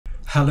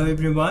Hello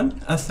everyone,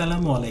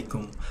 আসসালামু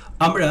আলাইকুম।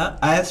 আমরা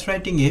আইএলটিএস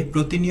রাইটিং এ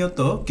প্রতিনিয়ত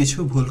কিছু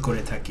ভুল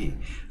করে থাকি,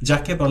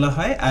 যাকে বলা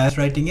হয় আইএলটিএস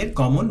রাইটিং এর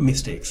কমন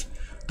মিস্টেকস।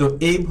 তো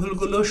এই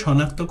ভুলগুলো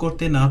শনাক্ত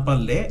করতে না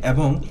পারলে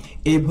এবং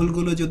এই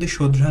ভুলগুলো যদি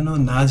শোধরানো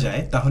না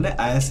যায় তাহলে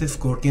আইএলটিএস এর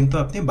স্কোর কিন্তু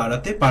আপনি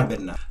বাড়াতে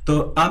পারবেন না। তো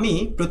আমি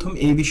প্রথম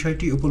এই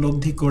বিষয়টি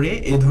উপলব্ধি করে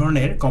এই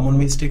ধরনের কমন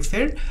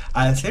মিস্টেকসের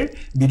আইএলটিএস এর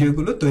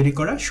ভিডিওগুলো তৈরি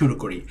করা শুরু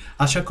করি।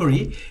 আশা করি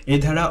এই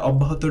ধারা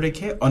অব্যাহত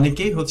রেখে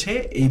অনেকেই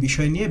এই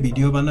বিষয় নিয়ে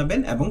ভিডিও বানাবেন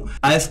এবং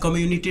আইএলটিএস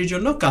কমিউনিটির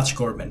জন্য কাজ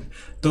করবেন।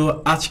 তো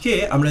আজকে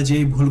আমরা যে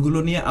ভুলগুলো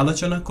নিয়ে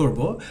আলোচনা করব,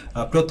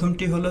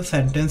 প্রথমটি হলো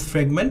সেন্টেন্স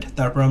ফ্র্যাগমেন্ট,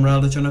 তারপর আমরা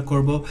আলোচনা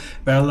করব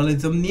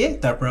প্যারালালিজম নিয়ে,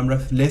 তারপর আমরা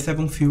লেস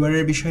এবং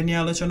ফিউয়ারের বিষয় নিয়ে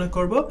আলোচনা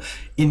করব,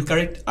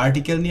 ইনকারেক্ট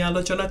আর্টিকেল নিয়ে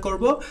আলোচনা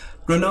করব,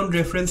 প্রোনাউন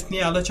রেফারেন্স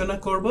নিয়ে আলোচনা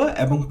করব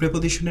এবং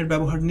প্রিপোজিশনের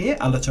ব্যবহার নিয়ে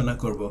আলোচনা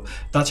করব।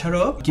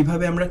 তাছাড়াও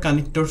কিভাবে আমরা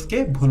কানেক্টরসকে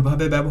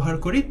ভুলভাবে ব্যবহার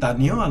করি তা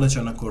নিয়েও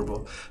আলোচনা করব।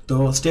 তো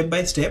স্টেপ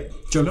বাই স্টেপ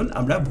চলুন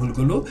আমরা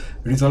ভুলগুলো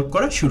রিজলভ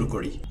করা শুরু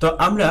করি। তো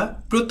আমরা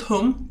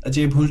প্রথম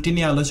যে ভুলটি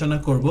নিয়ে আলোচনা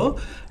করব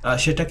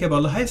সেটাকে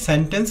বলা হয়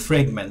সেন্টেন্স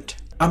ফ্র্যাগমেন্ট।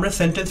 আমরা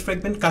সেন্টেন্স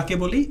ফ্র্যাগমেন্ট কাকে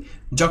বলি?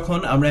 যখন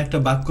আমরা একটা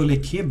বাক্য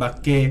লিখি,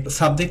 বাক্যে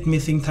সাবজেক্ট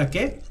মিসিং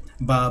থাকে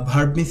বা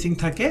ভার্ব মিসিং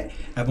থাকে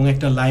এবং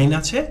একটা লাইন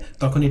আছে,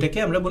 তখন এটাকে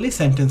আমরা বলি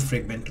সেন্টেন্স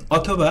ফ্র্যাগমেন্ট।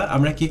 অথবা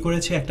আমরা কি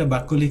করেছি, একটা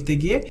বাক্য লিখতে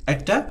গিয়ে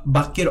একটা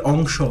বাক্যের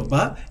অংশ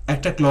বা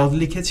একটা ক্লজ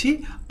লিখেছি,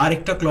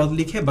 আরেকটা ক্লজ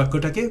লিখে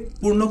বাক্যটাকে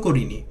পূর্ণ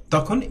করিনি,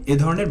 তখন এ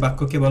ধরনের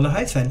বাক্যকে বলা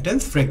হয়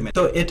সেন্টেন্স ফ্র্যাগমেন্ট।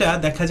 তো এটা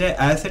দেখা যায়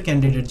আইএলটিএস এর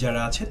ক্যান্ডিডেট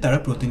যারা আছে তারা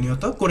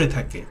প্রতিনিয়ত করে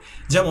থাকে।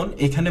 যেমন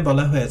এখানে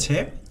বলা হয়েছে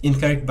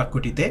incorrect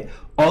বাক্যটিতে,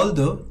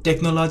 although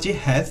technology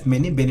has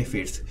many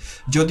benefits,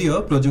 যদিও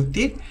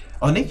প্রযুক্তির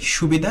অনেক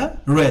সুবিধা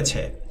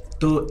রয়েছে।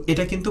 তো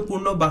এটা কিন্তু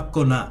পূর্ণ বাক্য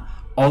না।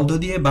 অলদো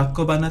দিয়ে বাক্য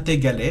বানাতে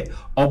গেলে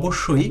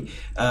অবশ্যই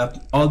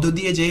অলদো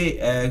দিয়ে যে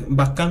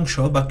বাক্যাংশ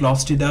বা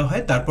ক্লজটি দেওয়া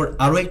হয় তারপর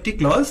আরো একটি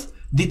ক্লজ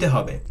দিতে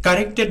হবে।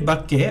 কারেক্টেড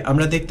বাক্যে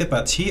আমরা দেখতে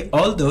পাচ্ছি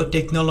although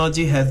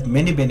technology has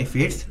many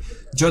benefits,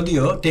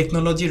 যদিও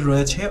টেকনোলজির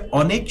রয়েছে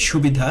অনেক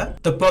সুবিধা।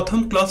 তো প্রথম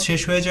ক্লজ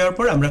শেষ হয়ে যাওয়ার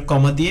পর আমরা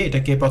কমা দিয়ে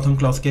এটাকে প্রথম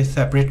ক্লজকে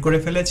সেপারেট করে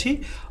ফেলেছি,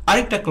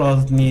 আরেকটা ক্লজ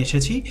নিয়ে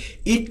এসেছি,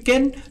 it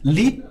can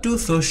lead to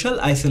social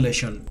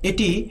isolation,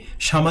 এটি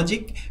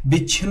সামাজিক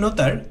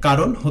বিচ্ছিন্নতার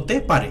কারণ হতে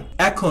পারে।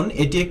 এখন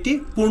এটি একটি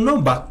পূর্ণ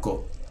বাক্য,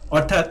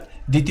 অর্থাৎ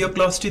দ্বিতীয়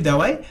ক্লজটি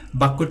দেওয়ায়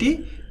বাক্যটি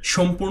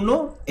সম্পূর্ণ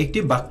একটি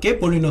বাক্যে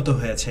পরিণত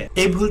হয়েছে।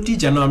 এই ভুলটি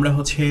যেন আমরা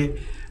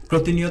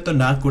প্রতিনিয়ত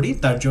না করি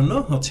তার জন্য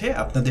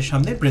আপনাদের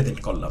সামনে প্রেজেন্ট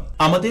করলাম।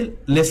 আমাদের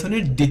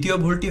লেসনের দ্বিতীয়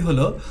ভুলটি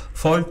হলো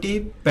ফল্টি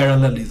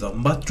প্যারালালিজম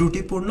বা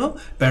ত্রুটিপূর্ণ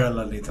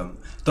প্যারালালিজম।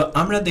 তো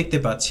আমরা দেখতে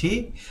পাচ্ছি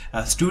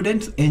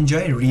স্টুডেন্টস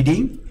এনজয়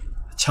রিডিং,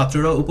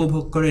 ছাত্ররা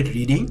উপভোগ করে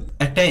রিডিং।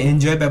 একটা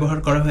এনজয় ব্যবহার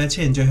করা হয়েছে,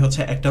 এনজয়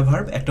হচ্ছে একটা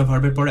ভার্ব, একটা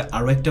ভার্বের পরে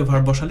আরো একটা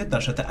ভার্ব বসালে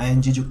তার সাথে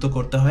আইএনজি যুক্ত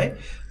করতে হয়।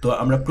 তো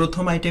আমরা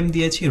প্রথম আইটেম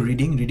দিয়েছি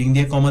রিডিং, রিডিং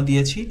দিয়ে কমা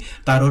দিয়েছি,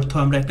 তার অর্থ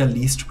আমরা একটা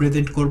লিস্ট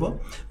প্রেজেন্ট করব।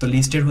 তো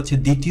লিস্টের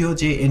দ্বিতীয়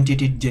যে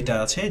এন্টিটি যেটা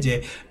আছে যে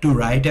টু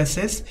রাইট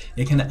অ্যাসেস,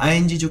 এখানে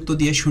আইএনজি যুক্ত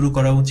দিয়ে শুরু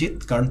করা উচিত,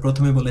 কারণ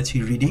প্রথমে বলেছি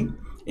রিডিং,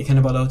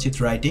 এখানে বলা উচিত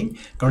রাইটিং,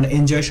 কারণ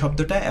এনজয়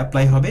শব্দটা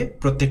অ্যাপ্লাই হবে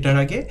প্রত্যেকটার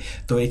আগে।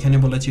 তো এখানে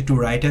বলেছি টু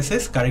রাইট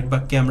অ্যাসেস, কারেক্ট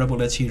বাক্যে আমরা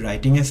বলেছি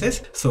writing assess.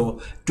 So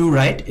two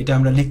right এটা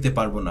আমরা লিখতে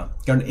পারবো না,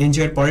 কারণ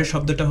এনজয়ের পরের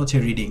শব্দটা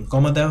রিডিং,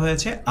 কমা দেওয়া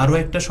হয়েছে, আরো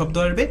একটা শব্দ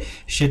আসবে,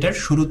 সেটার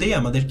শুরুতেই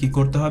আমাদের কি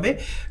করতে হবে,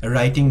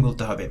 রাইটিং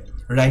বলতে হবে,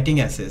 রাইটিং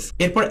অ্যাসেস।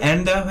 এরপর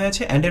অ্যান্ড দেওয়া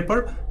হয়েছে, অ্যান্ডের পর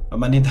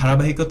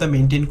ধারাবাহিকতা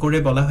মেনটেন করে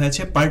বলা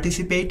হয়েছে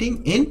পার্টিসিপেটিং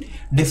ইন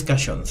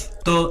ডিসকাশনস।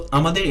 তো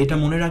আমাদের এটা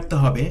মনে রাখতে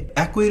হবে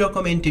একই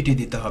রকম এন্টিটি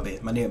দিতে হবে,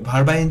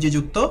 ভার্ব আইএনজি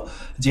যুক্ত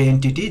যে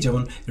এন্টিটি,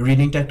 যেমন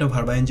রিডিংটা একটা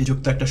ভার্ব আইএনজি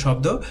যুক্ত একটা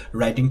শব্দ,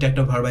 রাইটিংটা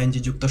একটা ভার্ব আইএনজি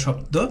যুক্ত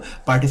শব্দ,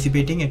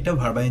 পার্টিসিপেটিং একটা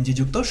ভার্ব আইএনজি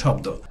যুক্ত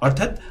শব্দ,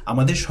 অর্থাৎ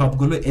আমাদের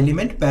সবগুলো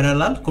এলিমেন্ট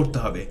প্যারালাল করতে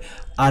হবে।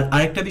 আর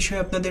আরেকটা বিষয়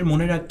আপনাদের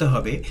মনে রাখতে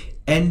হবে,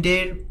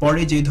 এন্ডের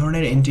পরে যে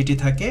ধরনের এন্টিটি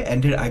থাকে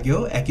এন্ডের আগেও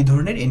একই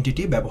ধরনের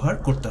এন্টিটি ব্যবহার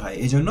করতে হয়,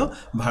 এই জন্য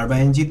ভার্ব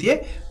আইএনজি দিয়ে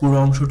পুরো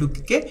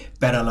অংশটুকুকে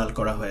প্যারালাল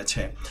করা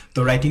হয়েছে। তো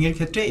রাইটিং এর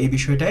ক্ষেত্রে এই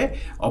বিষয়টায়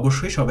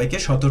অবশ্যই সবাইকে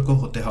সতর্ক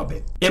হতে হবে।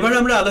 এবার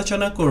আমরা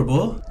আলোচনা করব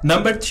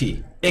নাম্বার 3।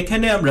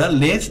 এখানে আমরা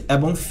লেস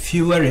এবং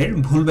ফিউয়ারের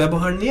ভুল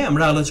ব্যবহার নিয়ে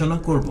আমরা আলোচনা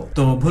করব।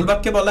 তো ভুল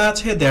বাক্যে বলা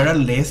আছে দেয়ার আর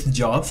less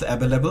jobs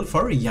available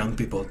for young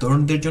people,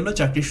 তরুণদের জন্য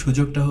চাকরির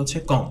সুযোগটা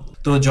কম।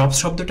 তো জবস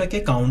শব্দটাকে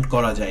কাউন্ট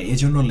করা যায়,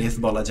 এজন্য লেস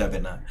বলা যাবে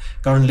না,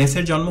 কারণ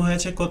লেসের জন্ম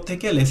হয়েছে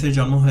কোত্থেকে? লেসের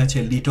জন্ম হয়েছে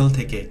লিটল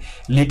থেকে।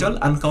 লিটল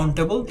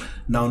আনকাউন্টেবল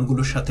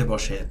নাউনগুলোর সাথে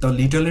বসে। তো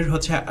লিটলের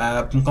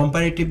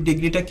কম্পারেটিভ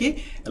ডিগ্রিটা কি?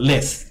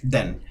 লেস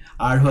দেন,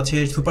 আর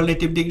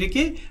সুপারলেটিভ ডিগ্রি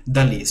কি?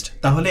 The list.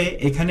 তাহলে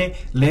এখানে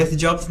লেস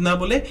জবস না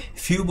বলে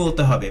ফিউ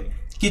বলতে হবে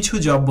কিছু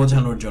জব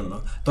বোঝানোর জন্য।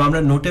 তো আমরা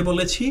নোটে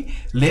বলেছি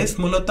লেস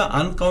মূলত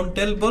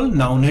আনকাউন্টেবল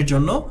নাউনের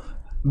জন্য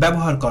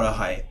ব্যবহার করা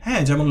হয়,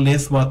 হ্যাঁ, যেমন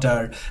লেস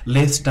ওয়াটার,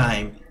 লেস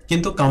টাইম,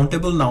 কিন্তু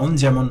কাউন্টেবল নাউন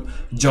যেমন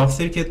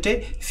জবসের ক্ষেত্রে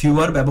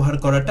ফিউয়ার ব্যবহার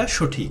করাটা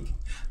সঠিক।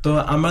 তো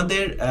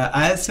আমাদের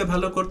আইএলটিএস এ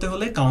ভালো করতে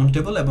হলে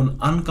কাউন্টেবল এবং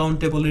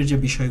আনকাউন্টেবলের যে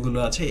বিষয়গুলো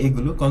আছে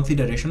এগুলো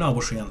কনসিডারেশনে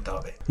অবশ্যই আনতে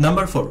হবে।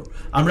 নাম্বার 4,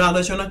 আমরা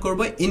আলোচনা করব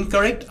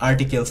ইনকারেক্ট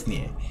আর্টিকেলস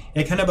নিয়ে।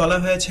 এখানে বলা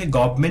হয়েছে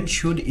government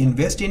should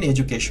invest in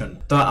education.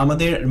 তো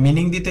আমাদের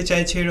মিনিং দিতে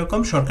চাইছে এরকম,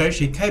 সরকারি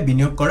শিক্ষায়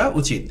বিনিয়োগ করা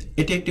উচিত।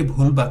 এটি একটি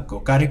ভুল বাক্য।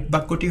 কারেক্ট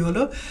বাক্যটি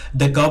হলো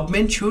the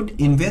government should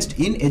invest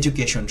in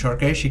education,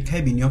 সরকারি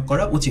শিক্ষায় বিনিয়োগ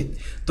করা উচিত।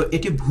 তো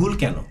এটি ভুল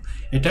কেন,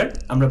 এটার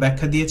আমরা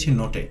ব্যাখ্যা দিয়েছি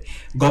নোটে।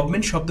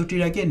 গভর্নমেন্ট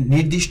শব্দটির আগে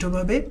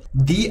নির্দিষ্টভাবে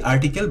দি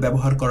আর্টিকেল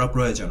ব্যবহার করা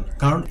প্রয়োজন,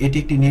 কারণ এটি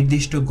একটি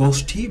নির্দিষ্ট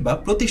গোষ্ঠী বা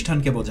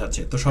প্রতিষ্ঠানকে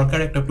বোঝাচ্ছে। তো সরকার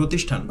একটা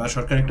প্রতিষ্ঠান বা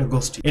সরকার একটা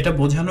গোষ্ঠী, এটা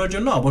বোঝানোর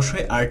জন্য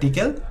অবশ্যই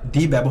আর্টিকেল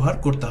দি ব্যবহার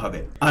করতে হবে।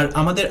 আর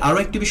আমাদের আরো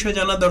একটি বিষয়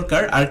জানা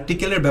দরকার,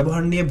 আর্টিকেলের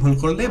ব্যবহার নিয়ে ভুল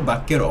করলে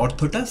বাক্যের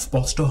অর্থটা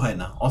স্পষ্ট হয়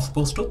না,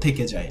 অস্পষ্ট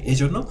থেকে যায়। এই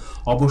জন্য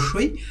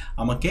অবশ্যই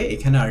আমাকে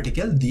এখানে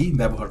আর্টিকেল দি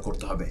ব্যবহার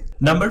করতে হবে।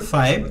 Number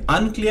 5,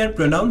 unclear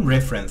pronoun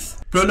reference.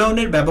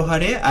 প্রোনাউনের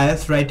ব্যবহারে আইএলটিএস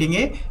রাইটিং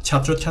এ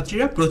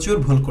ছাত্রছাত্রীরা প্রচুর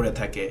ভুল করে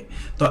থাকে।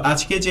 তো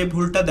আজকে যে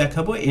ভুলটা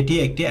দেখাবো এটি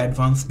একটি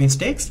অ্যাডভান্স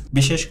মিস্টেক্স।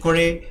 বিশেষ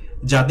করে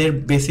যাদের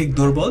বেসিক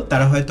দুর্বল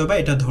তারা হয়তোবা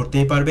এটা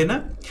ধরতেই পারবে না,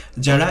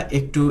 যারা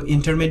একটু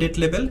ইন্টারমিডিয়েট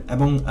লেভেল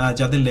এবং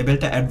যাদের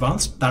লেভেলটা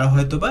অ্যাডভান্স তারা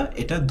হয়তোবা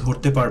এটা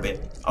ধরতে পারবে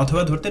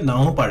অথবা ধরতে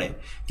নাও পারে,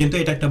 কিন্তু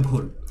এটা একটা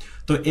ভুল।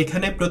 তো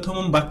এখানে প্রথম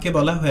বাক্যে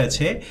বলা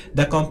হয়েছে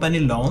দ্য কোম্পানি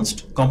লঞ্চড,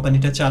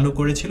 কোম্পানিটা চালু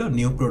করেছিল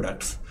নিউ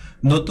প্রোডাক্টস,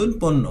 নতুন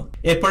পণ্য।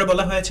 এরপরে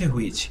বলা হয়েছে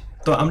হুইচ।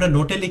 তো আমরা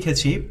নোটে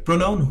লিখেছি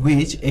প্রোনাউন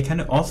হুইচ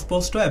এখানে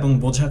অস্পষ্ট এবং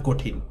বোঝা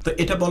কঠিন। তো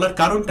এটা বলার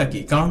কারণটা কি,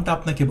 কারণটা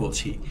আপনাকে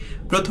বলছি।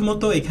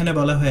 প্রথমত এখানে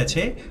বলা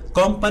হয়েছে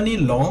company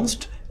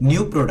launched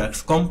new products,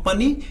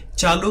 company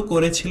চালু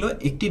করেছিল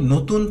একটি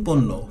নতুন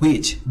পণ্য,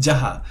 হুইচ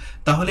যাহা।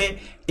 তাহলে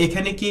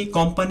এখানে কি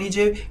কোম্পানি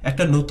যে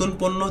একটা নতুন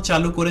পণ্য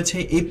চালু করেছে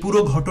এই পুরো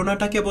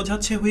ঘটনাটাকে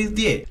বোঝাচ্ছে হুইচ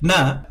দিয়ে?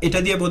 না, এটা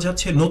দিয়ে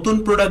বোঝাচ্ছে নতুন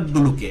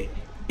প্রোডাক্টগুলোকে।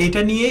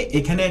 এটা নিয়ে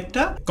এখানে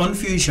একটা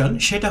কনফিউশন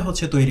সেটা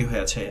হচ্ছে তৈরি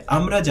হয়েছে।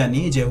 আমরা জানি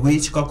যে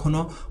হুইচ কখনো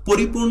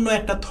পরিপূর্ণ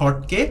একটা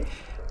থটকে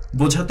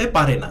বোঝাতে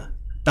পারে না,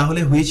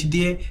 তাহলে হুইচ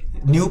দিয়ে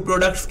নিউ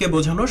প্রোডাক্টসকে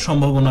বোঝানোর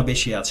সম্ভাবনা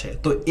বেশি আছে।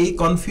 তো এই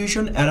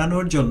কনফিউশন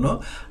এড়ানোর জন্য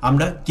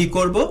আমরা কি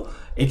করব,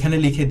 এখানে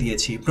লিখে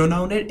দিয়েছি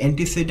প্রোনাউনের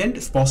অ্যান্টিসিডেন্ট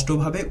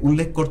স্পষ্টভাবে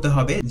উল্লেখ করতে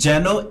হবে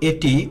যেন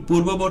এটি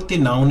পূর্ববর্তী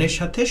নাউনের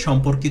সাথে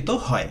সম্পর্কিত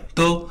হয়।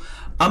 তো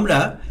আমরা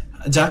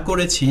যা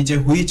করেছি যে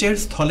হুইচের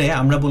স্থলে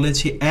আমরা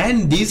বলেছি অ্যান্ড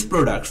দিস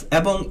প্রোডাক্টস,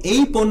 এবং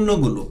এই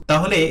পণ্যগুলো।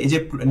 তাহলে এই যে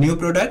নিউ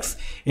প্রোডাক্টস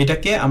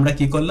এটাকে আমরা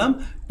কি করলাম,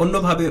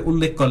 অন্যভাবে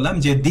উল্লেখ করলাম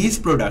যে দিস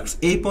প্রোডাক্টস,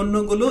 এই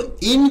পণ্যগুলো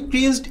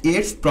ইনক্রিজড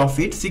ইটস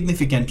প্রফিট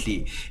সিগনিফিক্যান্টলি,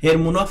 এর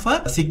মুনাফা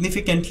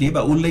সিগনিফিক্যান্টলি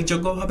বা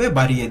উল্লেখযোগ্যভাবে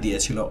বাড়িয়ে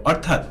দিয়েছিল।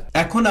 অর্থাৎ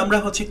এখন আমরা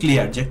হচ্ছে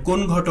ক্লিয়ার যে কোন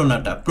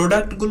ঘটনাটা,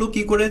 প্রোডাক্টগুলো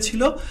কি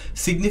করেছিল,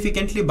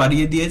 সিগনিফিক্যান্টলি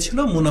বাড়িয়ে দিয়েছিল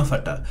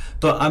মুনাফাটা।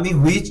 তো আমি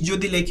হুইচ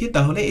যদি লিখি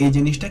তাহলে এই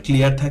জিনিসটা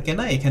ক্লিয়ার থাকে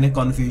না, এখানে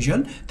কনফিউশন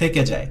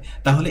থেকে যায়।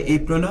 তাহলে এই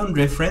প্রোনাউন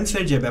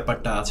রেফারেন্সের যে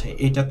ব্যাপারটা আছে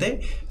এটাতে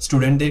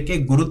স্টুডেন্টদেরকে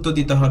গুরুত্ব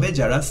দিতে হবে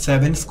যারা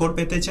 7 স্কোর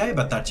পেতে চায়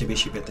বা তার চেয়ে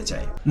বেশি পেতে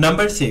চায়।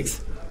 Number 6,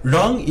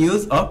 wrong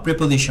use of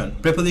preposition,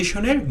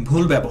 প্রিপোজিশনের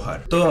ভুল ব্যবহার।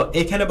 তো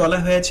এখানে বলা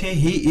হয়েছে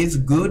he is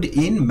good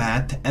in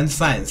math and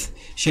science,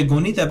 সে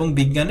গণিত এবং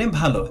বিজ্ঞানে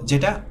ভালো,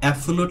 যেটা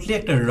অ্যাবসলিউটলি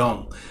একটা রং।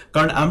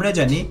 কারণ আমরা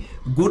জানি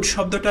গুড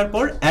শব্দটার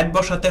পর অ্যাড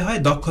বসাতে হয়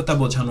দক্ষতা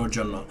বোঝানোর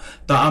জন্য।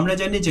 তো আমরা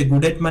জানি যে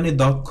গুড এট মানে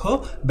দক্ষ,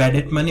 ব্যাড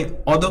এট মানে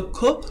অদক্ষ,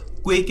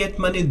 কুইক এট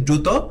মানে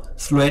দ্রুত,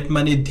 স্লো এট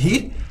মানে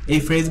ধীর।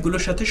 এই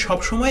ফ্রেজগুলোর সাথে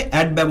সবসময়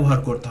অ্যাড ব্যবহার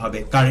করতে হবে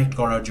কারেক্ট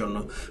করার জন্য।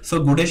 সো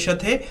গুডের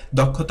সাথে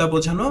দক্ষতা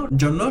বোঝানোর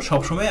জন্য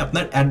সবসময়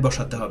আপনার অ্যাড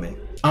বসাতে হবে।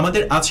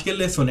 আমাদের আজকের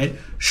লেসনের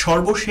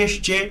সর্বশেষ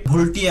যে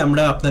ভুলটি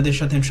আমরা আপনাদের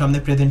সামনে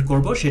প্রেজেন্ট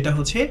করব সেটা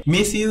হচ্ছে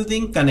মিস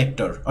ইউজিং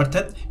কানেক্টর,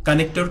 অর্থাৎ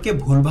কানেক্টরকে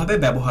ভুলভাবে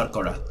ব্যবহার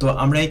করা। তো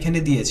আমরা এখানে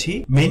দিয়েছি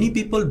many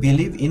people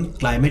believe in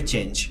climate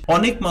change,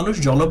 অনেক মানুষ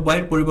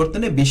জলবায়ুর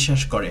পরিবর্তনে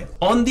বিশ্বাস করে।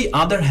 অন দি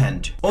আদার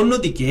হ্যান্ড,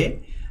 অন্যদিকে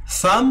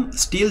সাম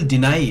স্টিল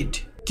ডিনাই ইট,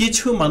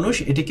 কিছু মানুষ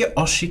এটিকে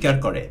অস্বীকার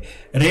করে।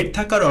 রেড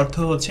থাকার অর্থ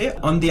হচ্ছে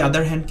অন দি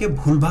আদার হ্যান্ডকে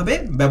ভুলভাবে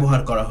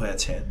ব্যবহার করা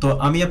হয়েছে। তো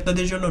আমি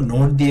আপনাদের জন্য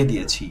নোট দিয়ে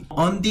দিয়েছি।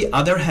 অন দি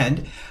আদার হ্যান্ড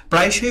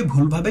প্রায়শই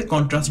ভুলভাবে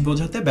কন্ট্রাস্ট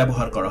বোঝাতে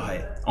ব্যবহার করা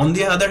হয়। অন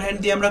দি আদার হ্যান্ড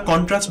দিয়ে আমরা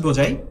কন্ট্রাস্ট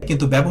বোঝাই,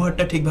 কিন্তু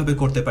ব্যবহারটা ঠিকভাবে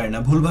করতে পারি না,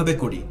 ভুলভাবে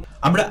করি।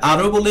 আমরা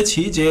আরো বলেছি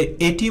যে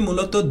এটি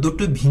মূলত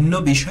দুটো ভিন্ন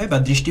বিষয় বা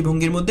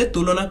দৃষ্টিভঙ্গির মধ্যে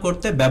তুলনা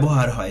করতে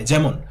ব্যবহার হয়।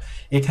 যেমন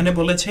এখানে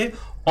বলেছে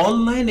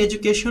অনলাইন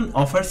এডুকেশন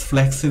অফার্স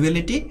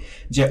ফ্লেক্সিবিলিটি,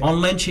 যে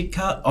অনলাইন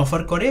শিক্ষা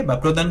অফার করে বা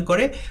প্রদান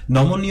করে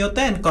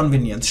নমনীয়তা এন্ড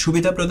কনভিনিয়েন্স,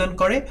 সুবিধা প্রদান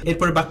করে।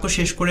 এরপর বাক্য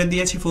শেষ করে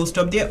দিয়েছি ফুল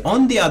স্টপ দিয়ে। On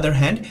the other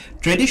hand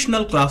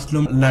traditional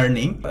classroom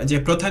learning, যে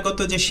প্রথাগত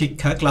যে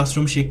শিক্ষা,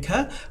 ক্লাসরুম শিক্ষা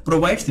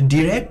প্রোভাইডস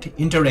ডিরেক্ট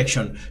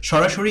ইন্টারাকশন,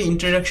 সরাসরি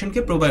ইন্টারাকশনকে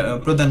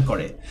প্রদান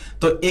করে।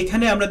 তো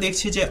এখানে আমরা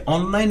দেখছি যে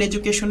অনলাইন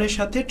এডুকেশনের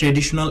সাথে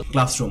ট্রেডিশনাল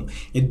ক্লাসরুম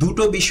এই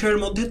দুটো বিষয়ের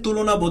মধ্যে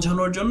তুলনা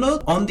বোঝানোর জন্য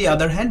অন দি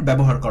আদার হ্যান্ড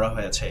ব্যবহার করা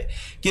হয়েছে।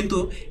 কিন্তু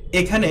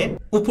এখানে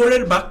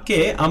উপরের বাক্যে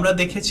আমরা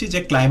দেখেছি যে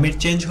ক্লাইমেট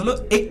চেঞ্জ হলো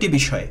একটি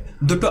বিষয়,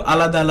 দুটো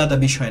আলাদা আলাদা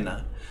বিষয় না।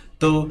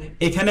 তো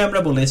এখানে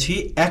আমরা বলেছি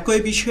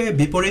একই বিষয়ে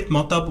বিপরীত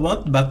মতামত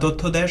বা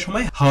তথ্য দেওয়ার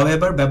সময়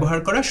হাউএভার ব্যবহার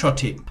করা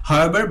সঠিক।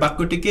 হাউএভার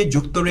বাক্যটিকে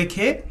যুক্ত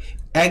রেখে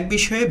এক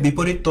বিষয়ে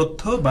বিপরীত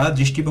তথ্য বা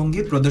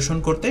দৃষ্টিভঙ্গি প্রদর্শন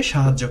করতে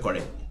সাহায্য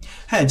করে।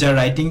 হ্যাঁ, যা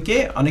রাইটিংকে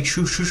অনেক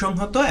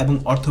সুসংহত এবং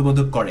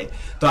অর্থবোধক করে।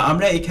 তো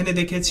আমরা এখানে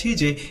দেখেছি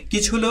যে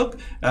কিছু লোক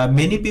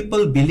many people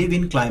believe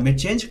in climate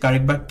change,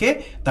 correct বাক্যে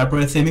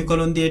তারপরে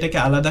সেমিকোলন দিয়ে এটাকে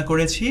আলাদা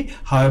করেছি,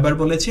 হাওয়েভার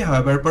বলেছি,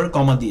 হাওয়েভার পর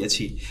কমা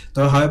দিয়েছি। তো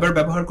হাওয়েভার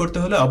ব্যবহার করতে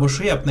হলে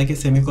অবশ্যই আপনাকে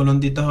সেমিকোলন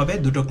দিতে হবে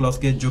দুটো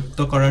ক্লজকে যুক্ত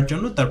করার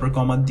জন্য, তারপর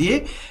কমা দিয়ে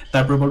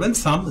তারপর বলবেন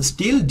সাম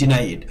স্টিল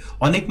ডিনাই ইট।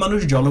 অনেক মানুষ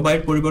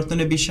জলবায়ুর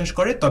পরিবর্তনে বিশ্বাস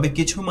করে, তবে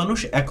কিছু মানুষ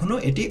এখনো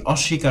এটি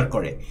অস্বীকার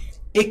করে।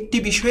 একটি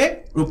বিষয়ের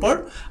উপর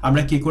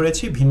আমরা কি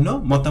করেছি, ভিন্ন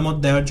মতামত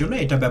দেওয়ার জন্য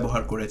এটা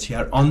ব্যবহার করেছি।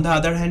 আর অন দ্য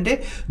আদার হ্যান্ডে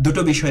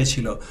দুটো বিষয়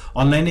ছিল,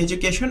 অনলাইন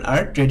এডুকেশন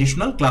আর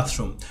ট্রেডিশনাল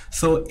ক্লাসরুম।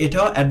 সো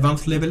এটাও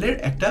অ্যাডভান্স লেভেলের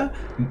একটা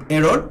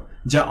এরর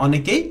যা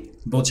অনেকেই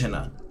বোঝে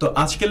না। তো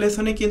আজকের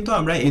লেসনে কিন্তু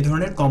আমরা এই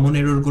ধরনের কমন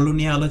এররগুলো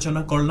নিয়ে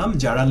আলোচনা করলাম।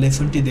 যারা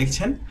লেসনটি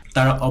দেখছেন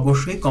তারা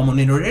অবশ্যই কমন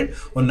এররের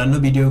অন্যান্য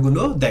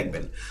ভিডিওগুলো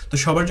দেখবেন। তো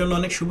সবার জন্য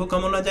অনেক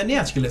শুভকামনা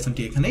জানিয়ে আজকের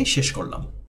লেসনটি এখানেই শেষ করলাম।